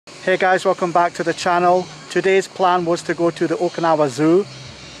Hey guys, welcome back to the channel. Today's plan was to go to the Okinawa Zoo.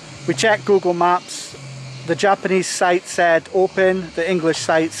 We checked Google Maps. The Japanese site said open, the English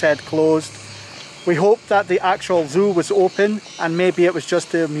site said closed. We hoped that the actual zoo was open and maybe it was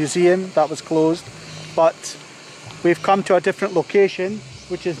just the museum that was closed. But we've come to a different location,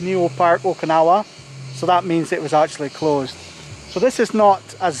 which is Neo Park Okinawa. So that means it was actually closed. So this is not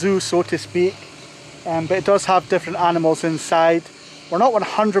a zoo, so to speak, but it does have different animals inside. We're not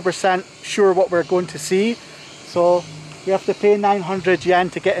 100% sure what we're going to see, so we have to pay 900 yen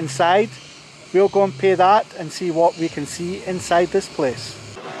to get inside. We'll go and pay that and see what we can see inside this place.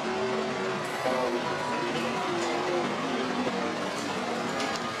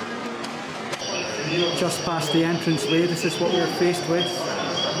 Just past the entranceway, this is what we're faced with.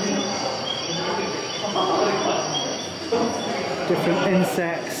 Different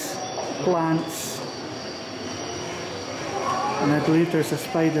insects, plants. And I believe there's a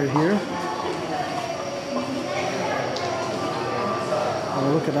spider here.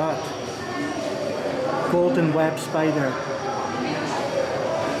 Oh, look at that. Golden web spider.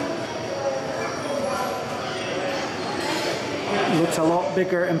 It looks a lot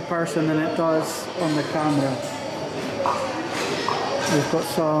bigger in person than it does on the camera. We've got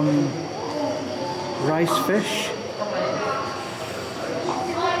some rice fish.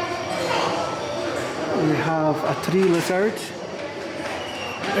 We have a tree lizard.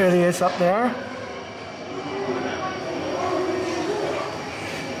 There he is up there.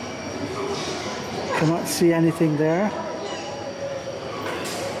 Cannot see anything there.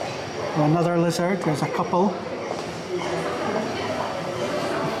 Another lizard, there's a couple.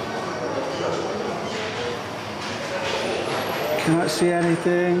 Cannot see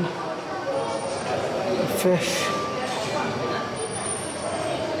anything. A fish.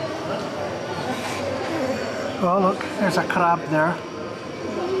 Oh look, there's a crab there.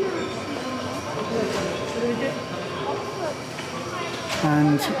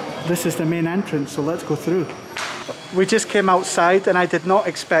 And this is the main entrance, so let's go through. We just came outside and I did not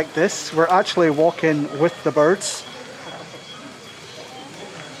expect this. We're actually walking with the birds.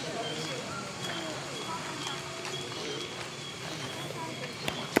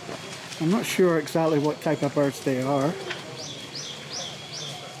 I'm not sure exactly what type of birds they are.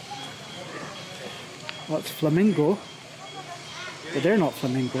 Well, it's flamingo, but they're not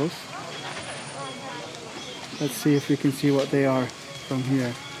flamingos. Let's see if we can see what they are from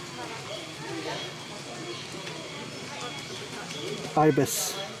here.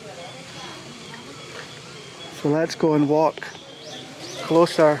 Ibis. So let's go and walk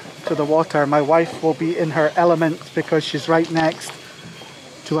closer to the water. My wife will be in her element because she's right next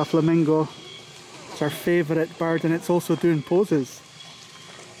to a flamingo. It's her favourite bird and it's also doing poses.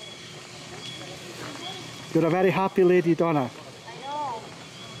 You're a very happy lady, Donna. I know.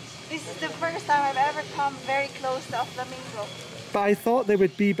 This is the first time I've ever come very close to a flamingo. But I thought they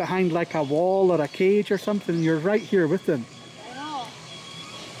would be behind like a wall or a cage or something. You're right here with them. I know.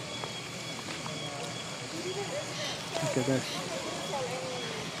 Look at this.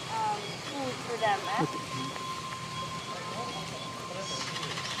 Food for them, eh?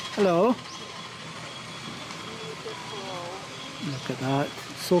 Hello. Beautiful. Look at that.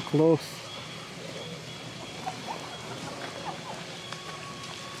 So close.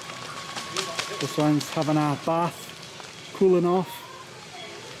 This one's having a bath, cooling off.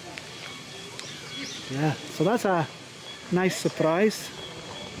 Yeah, so that's a nice surprise.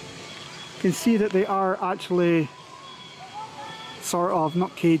 You can see that they are actually sort of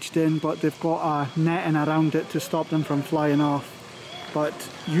not caged in, but they've got a netting around it to stop them from flying off. But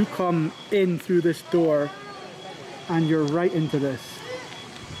you come in through this door and you're right into this.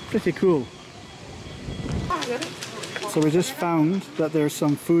 Pretty cool. So we just found that there's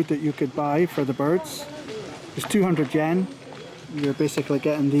some food that you could buy for the birds. It's 200 yen. You're basically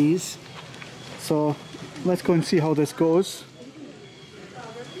getting these. So let's go and see how this goes.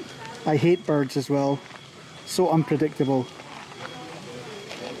 I hate birds as well. So unpredictable.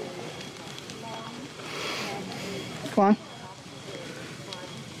 Come on.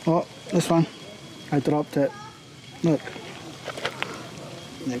 Oh, this one. I dropped it. Look.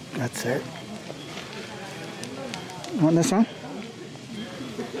 That's it. Want this one?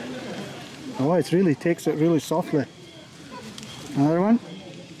 Oh, it really takes it really softly. Another one?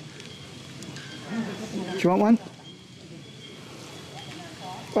 Do you want one?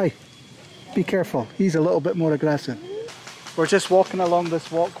 Bye. Be careful. He's a little bit more aggressive. We're just walking along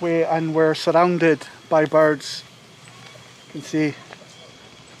this walkway and we're surrounded by birds. You can see.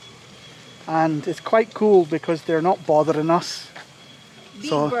 And it's quite cool because they're not bothering us. Big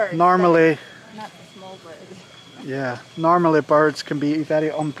so birds, normally not the small birds. Yeah, normally birds can be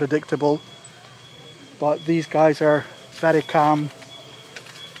very unpredictable, but these guys are very calm,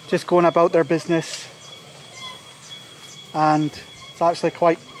 just going about their business, and it's actually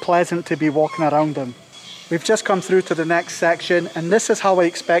quite pleasant to be walking around them. We've just come through to the next section, and this is how I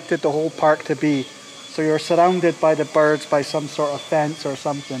expected the whole park to be. So you're surrounded by the birds by some sort of fence or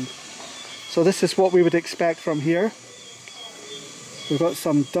something. So this is what we would expect from here. We've got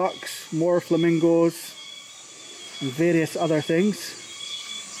some ducks, more flamingos, and various other things.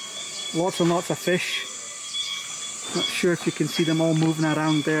 Lots and lots of fish. Not sure if you can see them all moving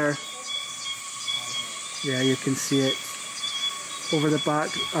around there. Yeah, you can see it. Over the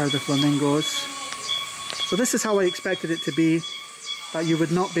back are the flamingos. So this is how I expected it to be, that you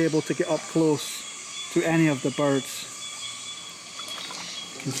would not be able to get up close to any of the birds.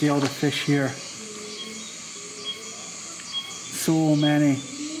 You can see all the fish here. So many.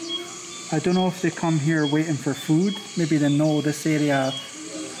 I don't know if they come here waiting for food. Maybe they know this area,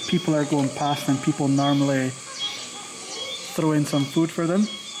 people are going past and people normally throw in some food for them.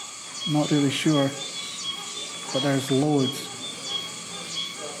 Not really sure, but there's loads.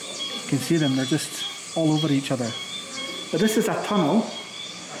 You can see them, they're just all over each other. But this is a tunnel,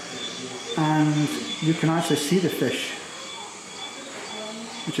 and you can actually see the fish,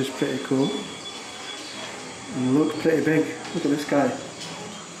 which is pretty cool. And they look pretty big. Look at this guy.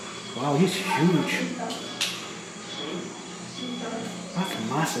 Wow, he's huge. That's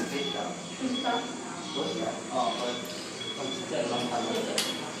massive.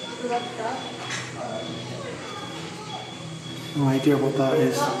 No idea what that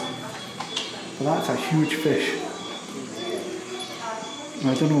is. But that's a huge fish.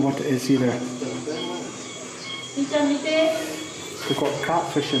 I don't know what it is either. We've got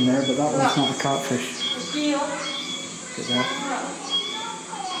catfish in there, but that one's not a catfish. Look at that.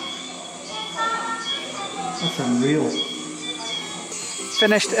 That's unreal.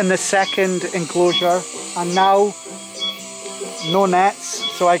 Finished in the second enclosure, and now no nets,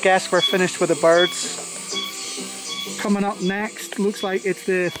 so I guess we're finished with the birds. Coming up next, looks like it's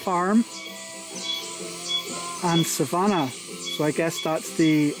the farm and savannah, so I guess that's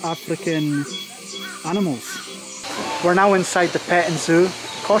the African animals. We're now inside the petting zoo.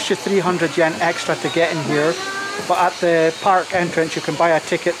 Costs you 300 yen extra to get in here, but at the park entrance you can buy a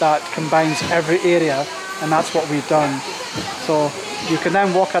ticket that combines every area, and that's what we've done. So you can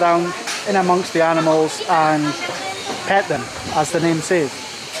then walk around in amongst the animals and pet them, as the name says.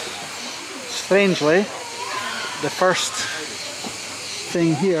 Strangely, the first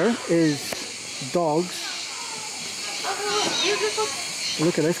thing here is dogs.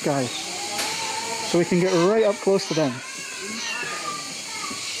 Look at this guy. So we can get right up close to them.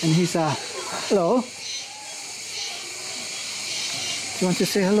 And he's hello. Do you want to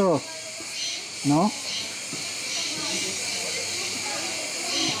say hello? No?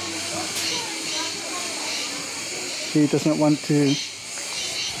 He doesn't want to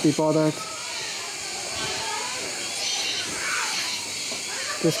be bothered.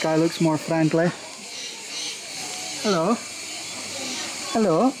 This guy looks more friendly. Hello.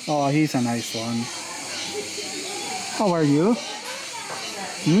 Hello. Oh, he's a nice one. How are you?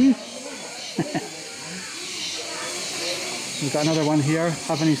 Hmm? We've got another one here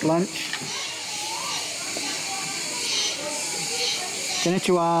having his lunch.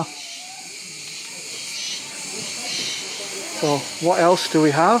 Konnichiwa. So what else do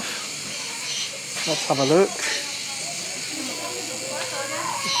we have? Let's have a look.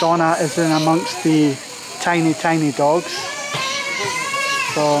 Donna is in amongst the tiny dogs.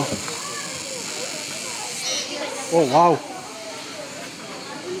 So, oh wow.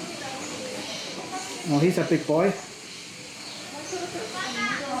 Oh, he's a big boy.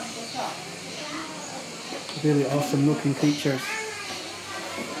 Really awesome looking creatures.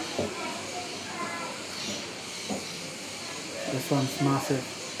 This one's massive.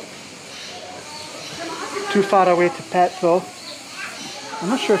 Too far away to pet though. I'm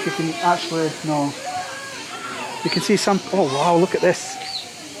not sure if you can actually, no. You can see some, oh wow, look at this.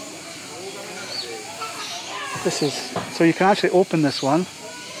 This is, so you can actually open this one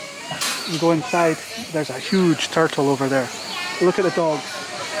and go inside. There's a huge turtle over there. Look at the dogs.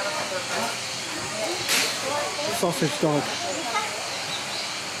 Sausage dog.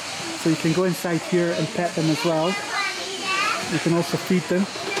 So you can go inside here and pet them as well. You can also feed them.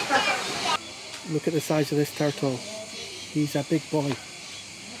 Look at the size of this turtle. He's a big boy.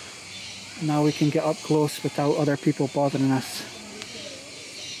 Now we can get up close without other people bothering us.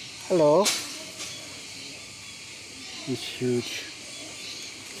 Hello. He's huge.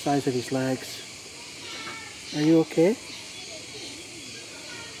 Size of his legs. Are you okay?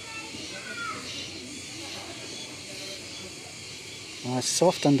 Oh, it's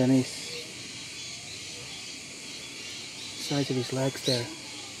soft underneath. Size of his legs there.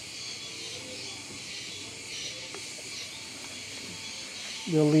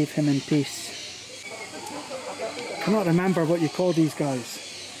 We'll leave him in peace. Cannot remember what you call these guys.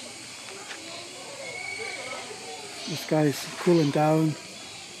 This guy's cooling down.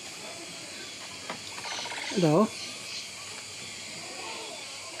 Hello.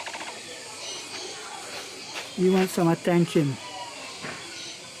 You want some attention?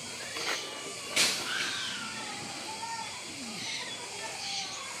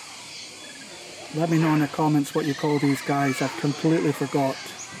 Let me know in the comments what you call these guys. I've completely forgot.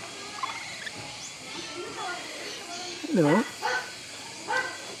 Hello.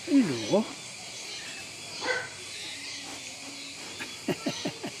 Hello.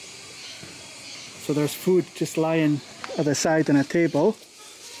 So there's food just lying at the side on a table.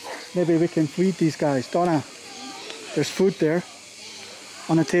 Maybe we can feed these guys. Donna, there's food there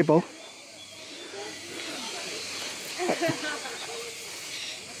on a table.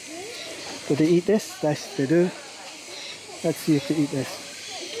 Do they eat this? Yes, they do. Let's see if they eat this.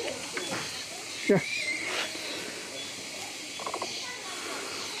 Sure.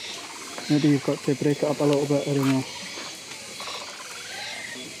 Maybe you've got to break it up a little bit, I don't know.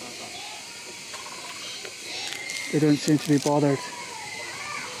 They don't seem to be bothered.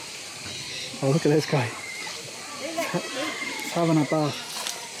 Oh, look at this guy. He's having a bath.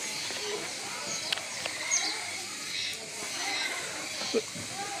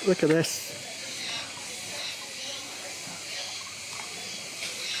 Look at this.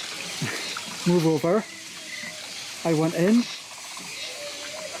 Move over. I went in.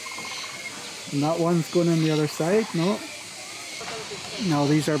 And that one's going on the other side. No. No,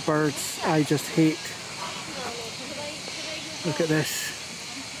 these are birds I just hate. Look at this.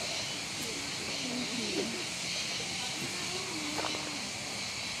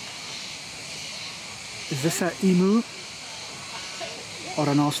 Is this an emu or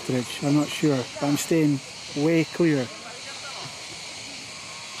an ostrich? I'm not sure, but I'm staying way clear.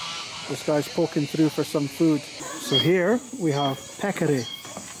 This guy's poking through for some food. So here we have peccary,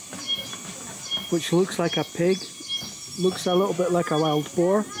 which looks like a pig, looks a little bit like a wild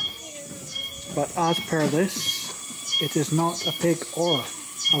boar, but as per this, it is not a pig or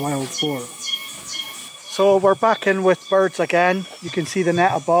a wild boar. So we're back in with birds again. You can see the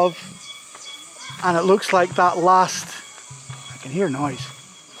net above, and it looks like that last, I can hear noise.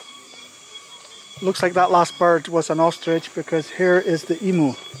 Looks like that last bird was an ostrich, because here is the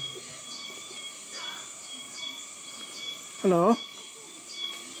emu. Hello.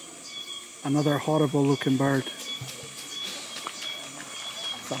 Another horrible looking bird.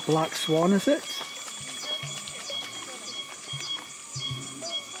 It's a black swan, is it?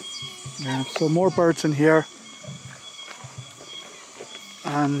 Yeah, so more birds in here.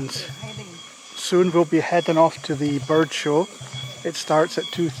 And soon we'll be heading off to the bird show. It starts at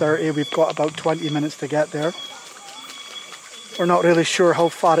 2:30. We've got about 20 minutes to get there. We're not really sure how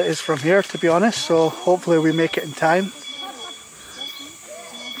far it is from here, to be honest, so hopefully we make it in time.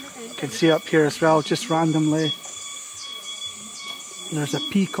 You can see up here as well, just randomly, there's a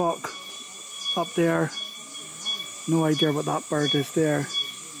peacock up there. No idea what that bird is there.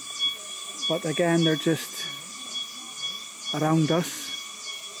 But again, they're just around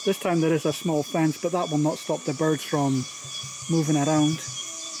us. This time there is a small fence, but that will not stop the birds from moving around.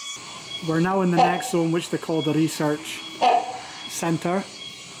 We're now in the next zone, which they call the research centre.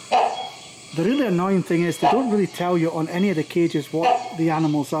 The really annoying thing is they don't really tell you on any of the cages what the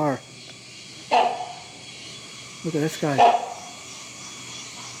animals are. Look at this guy.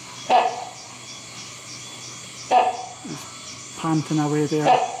 He's panting away there.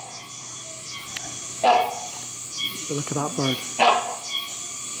 But look at that bird.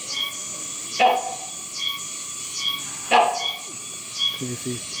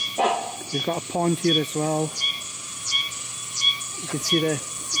 Crazy. We've got a pond here as well. You can see the,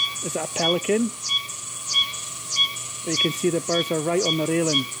 is that a pelican? But you can see the birds are right on the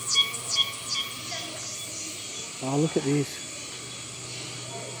railing. Oh, look at these.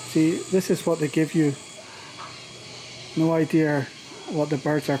 See, this is what they give you. No idea what the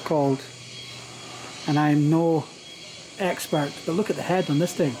birds are called. And I'm no expert, but look at the head on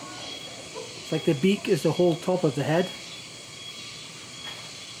this thing. It's like the beak is the whole top of the head.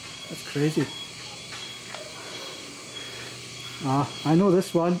 That's crazy. Ah, I know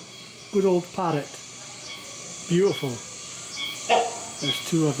this one. Good old parrot. Beautiful. There's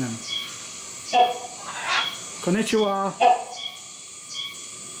two of them. Konnichiwa.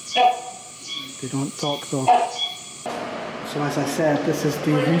 They don't talk though. So as I said, this is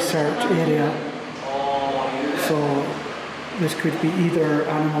the research area. So This could be either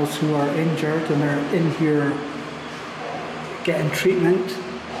animals who are injured and they're in here getting treatment.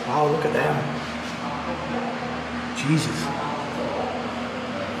 Wow, look at them. Jesus.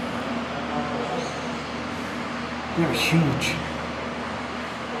 They're huge.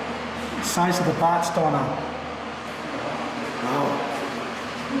 The size of the bats, Donna. Wow.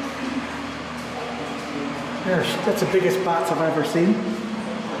 That's the biggest bats I've ever seen.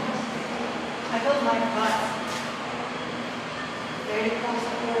 I don't like bats. Very close to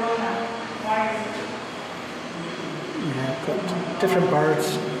corona. Yeah, got different birds.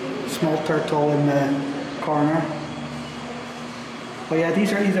 Small turtle in the corner. But yeah,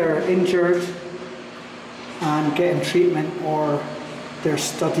 these are either injured and getting treatment or they're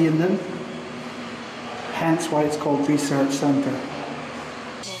studying them. Hence why it's called Research Centre.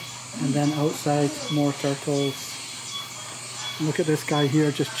 And then outside, more turtles. Look at this guy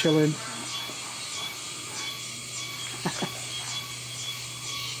here just chilling.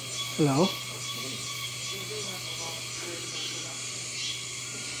 Hello.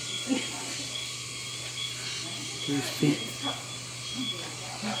 His feet.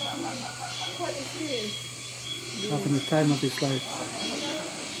 What is this? Having the time of his life.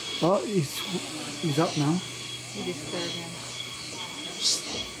 Oh, he's up now. You disturb him.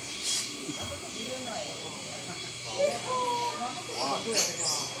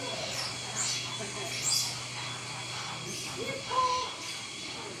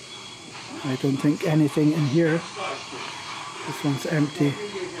 I don't think anything in here. This one's empty.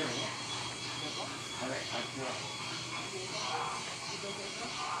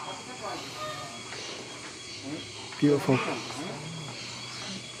 Beautiful.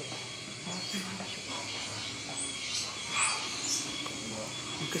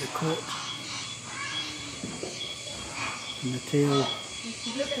 Look at the coat and the tail.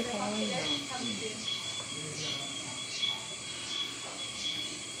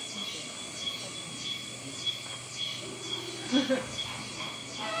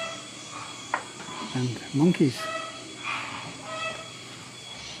 And monkeys.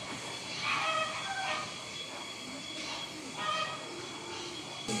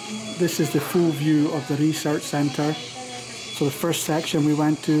 This is the full view of the research centre. So the first section we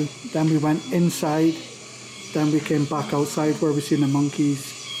went to, then we went inside, then we came back outside where we seen the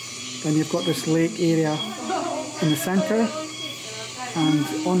monkeys. Then you've got this lake area in the centre, and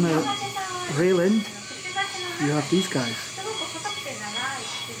on the railing you have these guys.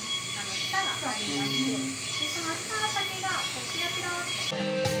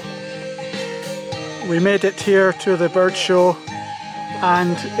 We made it here to the bird show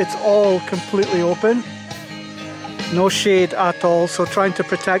and it's all completely open. No shade at all, so trying to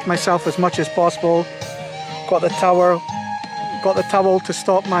protect myself as much as possible. Got the towel to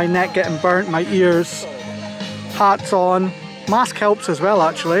stop my neck getting burnt, my ears, hats on. Mask helps as well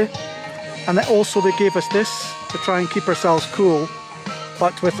actually. And then also they gave us this to try and keep ourselves cool.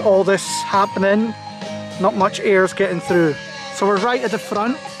 But with all this happening, not much air's getting through. So we're right at the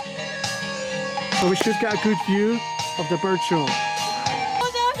front. So we should get a good view of the bird show.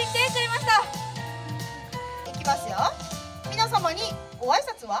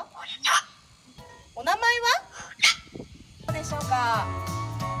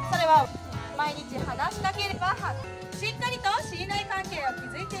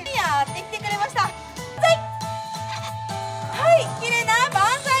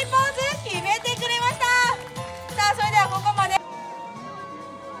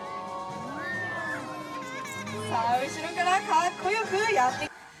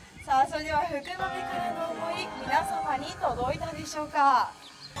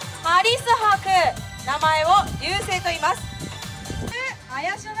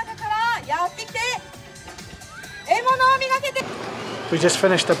 We just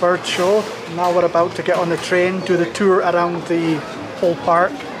finished the bird show. Now we're about to get on the train, do the tour around the whole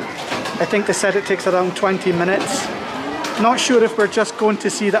park. I think they said it takes around 20 minutes. Not sure if we're just going to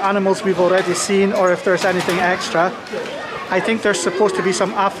see the animals we've already seen or if there's anything extra. I think there's supposed to be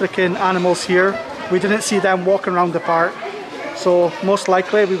some African animals here. We didn't see them walking around the park, so most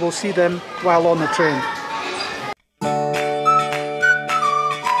likely we will see them while on the train.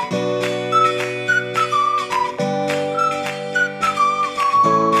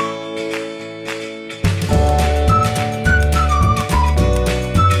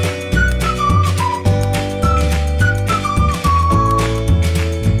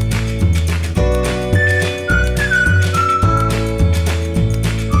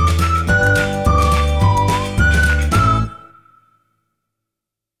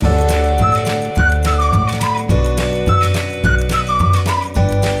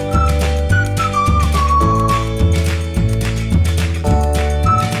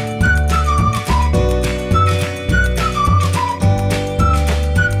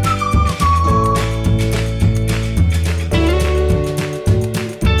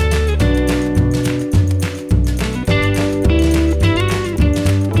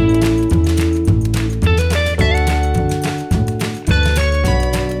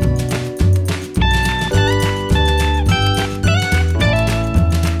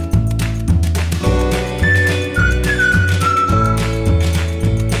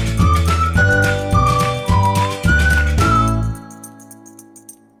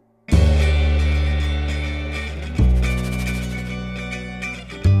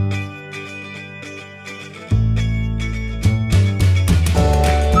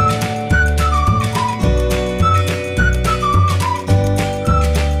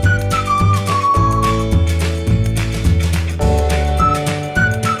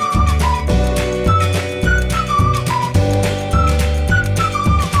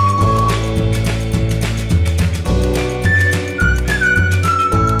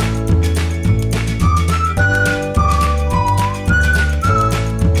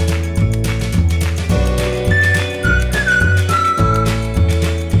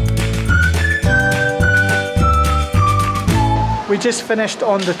 We just finished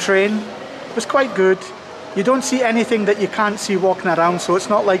on the train. It was quite good. You don't see anything that you can't see walking around, so it's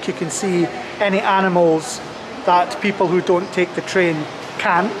not like you can see any animals that people who don't take the train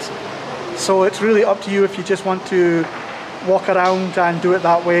can't. So it's really up to you if you just want to walk around and do it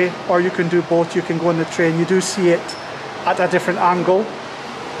that way, or you can do both. You can go on the train. You do see it at a different angle,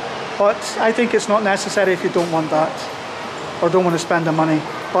 but I think it's not necessary if you don't want that or don't want to spend the money.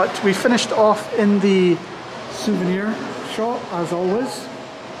 But we finished off in the souvenir shop as always,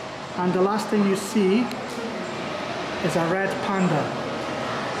 and the last thing you see is a red panda,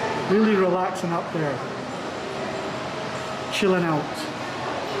 really relaxing up there, chilling out.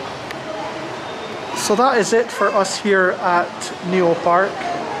 So that is it for us here at Neo Park.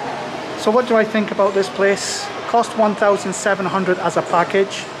 So what do I think about this place? It cost $1,700 as a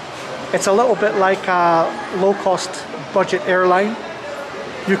package. It's a little bit like a low-cost budget airline.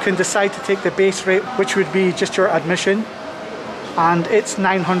 You can decide to take the base rate, which would be just your admission, and it's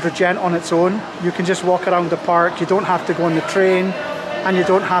 900 yen on its own. You can just walk around the park. You don't have to go on the train, and you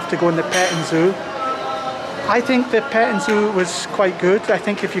don't have to go in the petting zoo. I think the petting zoo was quite good. I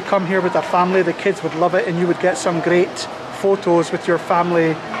think if you come here with a family, the kids would love it, and you would get some great photos with your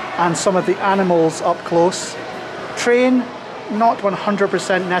family and some of the animals up close. Train, not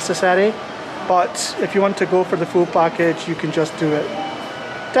 100% necessary, but if you want to go for the full package, you can just do it.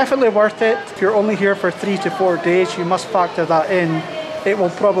 Definitely worth it. If you're only here for 3 to 4 days, you must factor that in. It will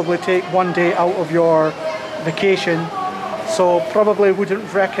probably take 1 day out of your vacation, so probably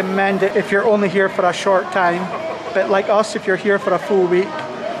wouldn't recommend it if you're only here for a short time. But like us, if you're here for a full week,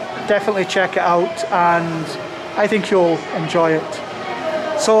 definitely check it out, and I think you'll enjoy it.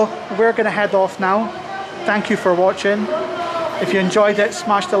 So we're going to head off now. Thank you for watching. If you enjoyed it,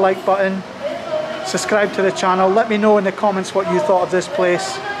 smash the like button, subscribe to the channel, let me know in the comments what you thought of this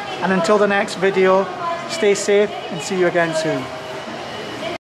place, and until the next video, stay safe and see you again soon.